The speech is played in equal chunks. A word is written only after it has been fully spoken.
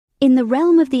In the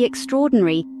realm of the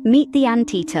extraordinary, meet the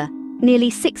anteater.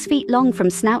 Nearly 6 feet long from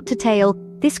snout to tail,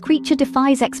 this creature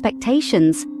defies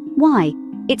expectations. Why?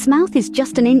 Its mouth is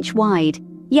just an inch wide.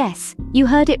 Yes, you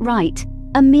heard it right.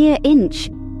 A mere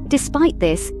inch. Despite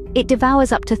this, it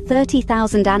devours up to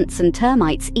 30,000 ants and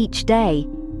termites each day.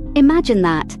 Imagine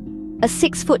that. A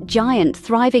 6-foot giant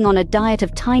thriving on a diet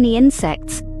of tiny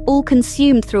insects, all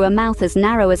consumed through a mouth as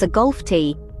narrow as a golf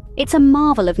tee. It's a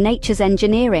marvel of nature's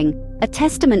engineering, a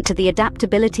testament to the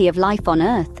adaptability of life on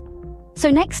Earth.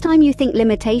 So next time you think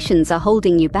limitations are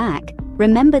holding you back,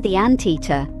 remember the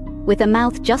anteater. With a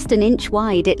mouth just an inch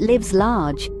wide, it lives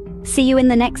large. See you in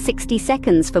the next 60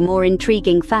 seconds for more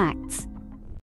intriguing facts.